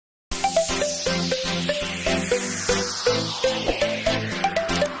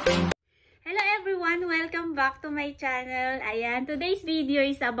back to my channel. Ayan, today's video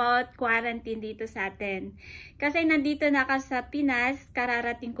is about quarantine dito sa atin. Kasi nandito na ako sa Pinas,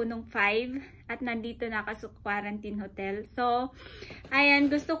 kararating ko nung 5 at nandito na ako sa quarantine hotel. So,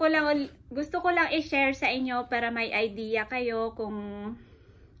 ayan, gusto ko lang i-share sa inyo para may idea kayo kung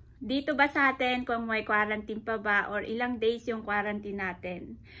dito ba sa atin, kung may quarantine pa ba or ilang days yung quarantine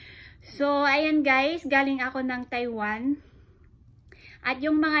natin. So, ayan guys, galing ako ng Taiwan. At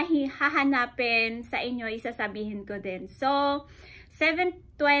yung mga hahanapin sa inyo, isasabihin ko din. So,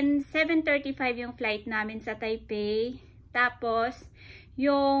 7:35 yung flight namin sa Taipei. Tapos,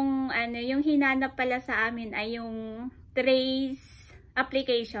 yung hinanap pala sa amin ay yung trace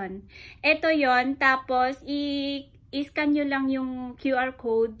application. Ito yon. Tapos, i-scan nyo lang yung QR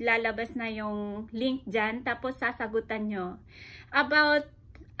code. Lalabas na yung link dyan. Tapos, sasagutan nyo.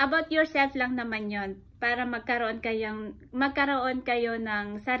 About yourself lang naman yon, para magkaroon kayo ng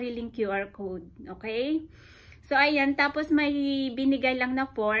sariling QR code. Okay? So, ayan. Tapos, may binigay lang na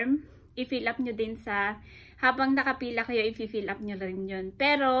form. I-fill up nyo din habang nakapila kayo, i-fill up nyo rin yun.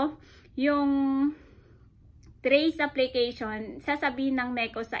 Pero, yung trace application, sasabihin ng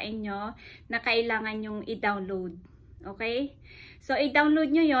MECO sa inyo na kailangan yung i-download. Okay? So, i-download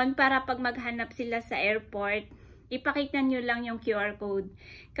nyo yon para pag maghanap sila sa airport, ipakita nyo lang yung QR code.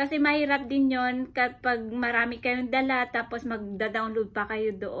 Kasi mahirap din yon kapag marami kayong dala tapos magda-download pa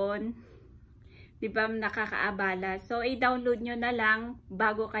kayo doon. Diba, nakakaabala. So, i-download nyo na lang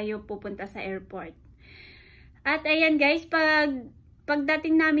bago kayo pupunta sa airport. At ayan guys,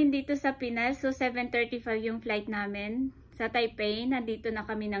 pagdating namin dito sa Pinas, so 7:35 yung flight namin sa Taipei. Nandito na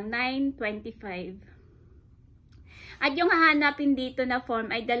kami ng 9:25. At yung hahanapin dito na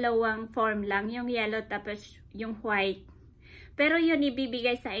form ay dalawang form lang, yung yellow tapos yung white. Pero yun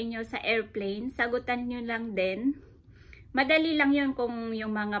ibibigay sa inyo sa airplane, sagutan nyo lang din. Madali lang yun kung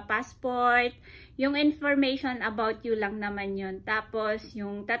yung mga passport, yung information about you lang naman yun. Tapos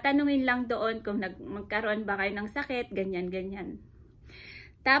yung tatanungin lang doon kung magkaroon ba kayo ng sakit, ganyan.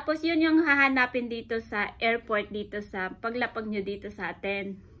 Tapos yun yung hahanapin dito sa airport, dito sa paglapag nyo dito sa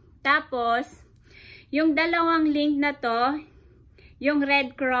atin. Tapos, yung dalawang link na to, yung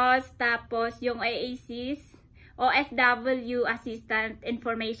Red Cross, tapos yung IAC's, Ofw Assistant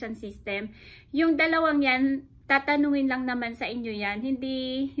Information System, yung dalawang yan, tatanungin lang naman sa inyo yan.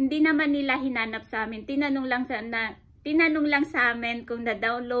 Hindi naman nila hinanap sa amin. Tinanong lang sa amin kung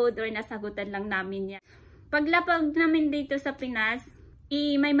na-download or nasagutan lang namin yan. Paglapag namin dito sa Pinas,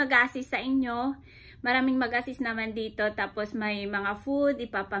 may mag-assist sa inyo. Maraming mag-assist naman dito. Tapos may mga food,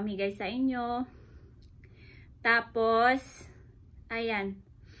 ipapamigay sa inyo. Tapos, ayan,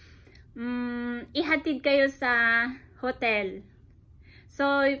 ihatid kayo sa hotel. So,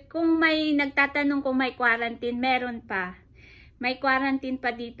 kung may nagtatanong kung may quarantine, meron pa. May quarantine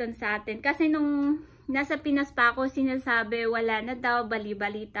pa dito sa atin. Kasi nung nasa Pinas pa ako, sinasabi wala na daw,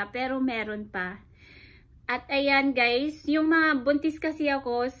 bali-balita. Pero meron pa. At ayan guys, yung mga buntis kasi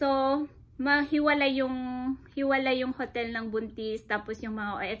ako, so hiwalay yung hotel ng buntis, tapos yung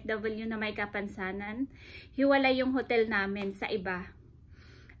mga OFW na may kapansanan, hiwalay yung hotel namin sa iba.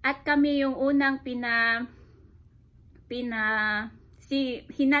 At kami yung unang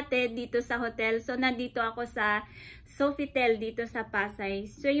hinatid dito sa hotel. So, nandito ako sa Sofitel dito sa Pasay.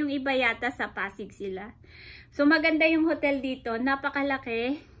 So, yung iba yata sa Pasig sila. So, maganda yung hotel dito.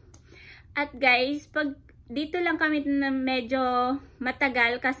 Napakalaki. At guys, dito lang kami na medyo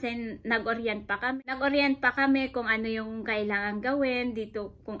matagal kasi nag-orient pa kami. Nag-orient pa kami kung ano yung kailangan gawin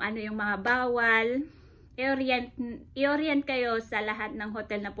dito, kung ano yung mga bawal. I-orient kayo sa lahat ng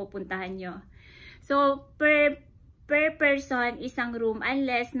hotel na pupuntahan nyo. So, per person, isang room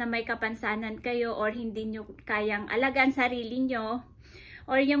unless na may kapansanan kayo or hindi nyo kayang alagaan sarili nyo.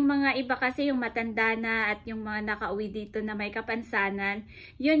 Or yung mga iba kasi yung matanda na at yung mga nakauwi dito na may kapansanan,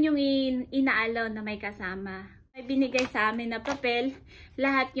 yun yung inaalaw na may kasama. May binigay sa amin na papel,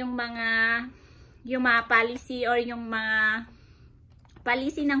 lahat yung mga policy or yung mga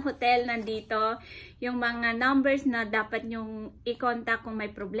policy ng hotel nandito, yung mga numbers na dapat nyong i-contact kung may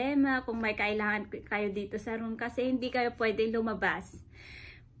problema, kung may kailangan kayo dito sa room kasi hindi kayo pwedeng lumabas.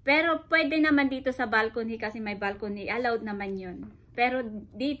 Pero pwede naman dito sa balcony kasi may balcony, allowed naman yun. Pero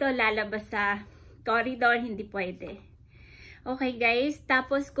dito lalabas sa corridor, hindi pwede. Okay guys,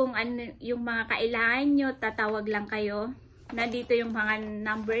 tapos kung ano yung mga kailangan nyo, tatawag lang kayo. Nandito yung mga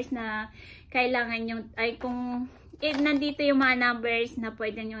numbers na kailangan nyo, nandito yung mga numbers na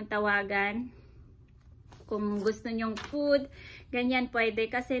pwede nyo tawagan. Kung gusto nyong food, ganyan pwede.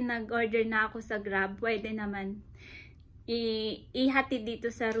 Kasi nag-order na ako sa Grab, pwede naman ihatid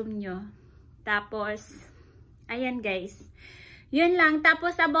dito sa room nyo. Tapos, ayan guys. Yun lang.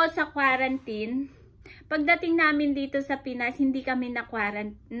 Tapos about sa quarantine, Pagdating namin dito sa Pinas, hindi kami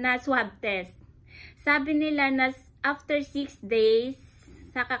na swab test. Sabi nila na after 6 days,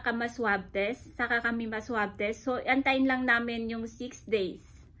 saka kami ma-swab test. So, antayin lang namin yung 6 days.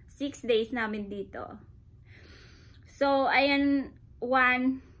 6 days namin dito. So, ayan,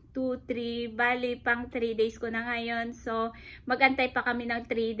 1, 2, 3, bali pang 3 days ko na ngayon. So, magantay pa kami ng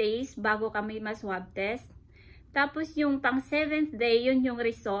 3 days bago kami ma-swab test. Tapos yung pang 7th day, yun yung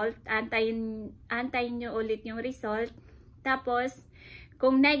result. Antayin nyo ulit yung result. Tapos,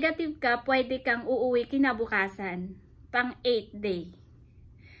 kung negative ka, pwede kang uuwi kinabukasan. Pang 8th day.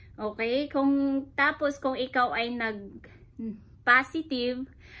 Okay? Tapos, kung ikaw ay nag-positive,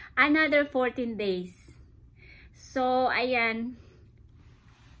 another 14 days. So, ayan.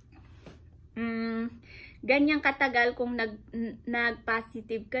 Ganyang katagal kung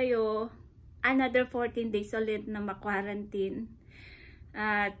nag-positive kayo. Another 14 days ulit na ma-quarantine.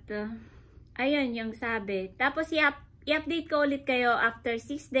 At, ayun yung sabi. Tapos, i-update ko ulit kayo after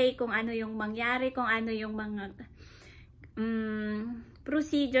 6 days kung ano yung mangyari, kung ano yung mga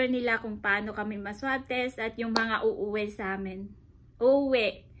procedure nila, kung paano kami ma-swab test, at yung mga uuwi sa amin.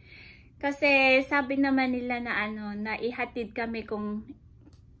 Uuwi. Kasi, sabi naman nila na na ihatid kami kung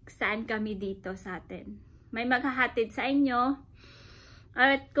saan kami dito sa atin. May maghahatid sa inyo.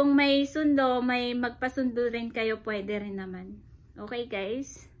 At kung may sundo, may magpasundo rin kayo, pwede rin naman. Okay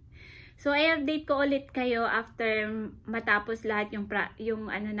guys? So, i-update ko ulit kayo after matapos lahat yung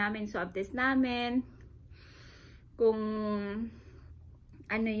namin, swab test namin. Kung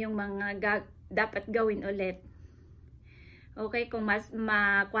ano yung mga dapat gawin ulit. Okay, kung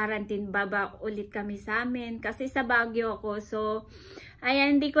ma-quarantine baba ulit kami sa amin. Kasi sa Baguio ako, so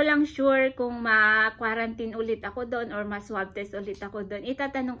ayan, hindi ko lang sure kung ma-quarantine ulit ako doon or ma-swab test ulit ako doon.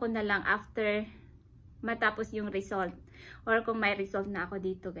 Itatanong ko na lang after matapos yung result. Or kung may result na ako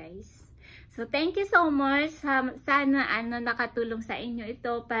dito guys. So, thank you so much. Sana nakatulong sa inyo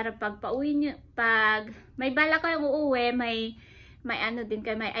ito para pag pauwi nyo, pag may bala kayong uuwi, may din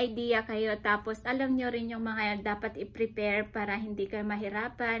kayo, may idea kayo, tapos alam nyo rin yung mga dapat i-prepare para hindi kayo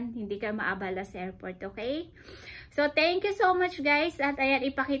mahirapan, hindi kayo maabala sa airport, okay? So, thank you so much guys, at ayan,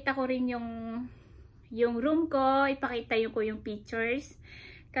 ipakita ko rin yung room ko, ipakita ko yung pictures,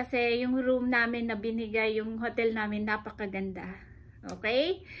 kasi yung room namin na binigay, yung hotel namin, napakaganda,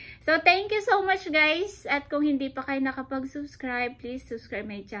 okay? So, thank you so much guys, at kung hindi pa kayo nakapag-subscribe, please subscribe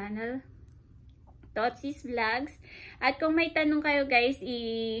my channel, Totsis Vlogs. At kung may tanong kayo guys,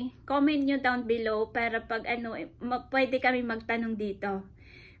 i-comment nyo down below para pag pwede kami magtanong dito.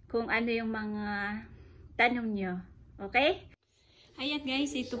 Kung ano yung mga tanong nyo. Okay? Ayan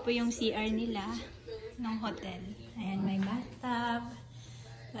guys, ito po yung CR nila ng hotel. Ayan, may bathtub.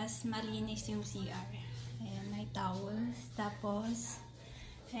 Plus malinis yung CR. Ayan, may towels. Tapos,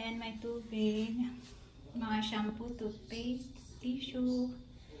 ayan, may tubig. Mga shampoo, toothpaste, tissue.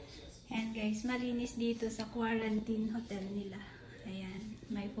 And guys, malinis dito sa quarantine hotel nila. Ayan,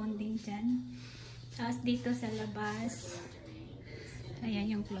 may phone din dyan. Tapos dito sa labas,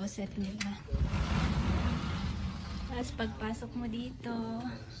 ayan yung closet nila. Tapos pagpasok mo dito,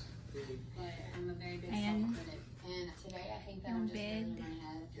 ayan, yung bed.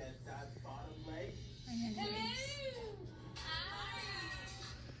 Ayan guys.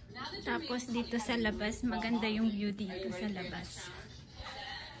 Tapos dito sa labas, maganda yung view dito sa labas.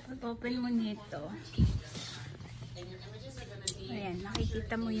 Pag-open mo nito, ayan,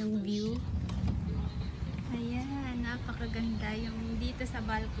 nakikita mo yung view. Ayan, napakaganda yung dito sa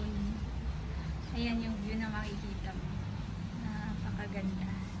balcony. Ayan yung view na makikita mo.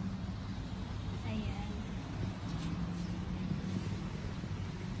 Napakaganda. Ayan.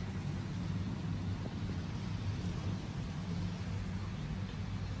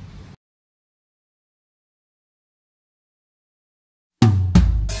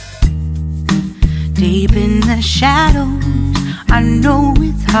 Deep in the shadows, I know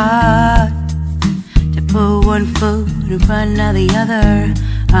it's hard to put one foot in front of the other.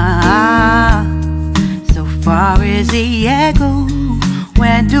 So far as the echo,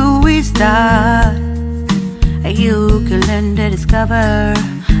 where do we start? You can learn to discover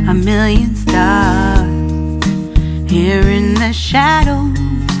a million stars. Here in the shadows,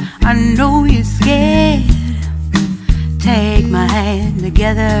 I know you're scared. Take my hand,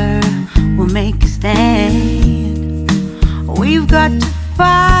 together we'll make a stand. We've got to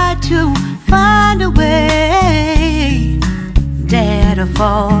fight to find a way. Dare to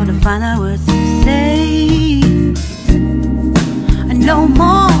fall to find out what to say. No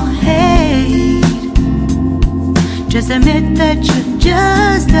more hate. Just admit that you're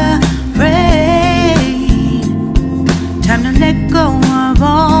just afraid. Time to let go of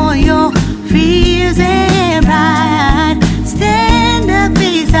all your fears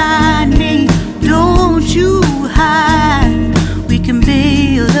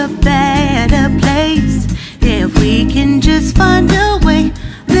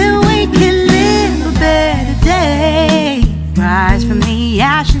rise from the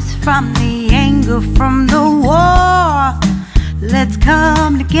ashes, from the anger, from the war. Let's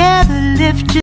come together, lift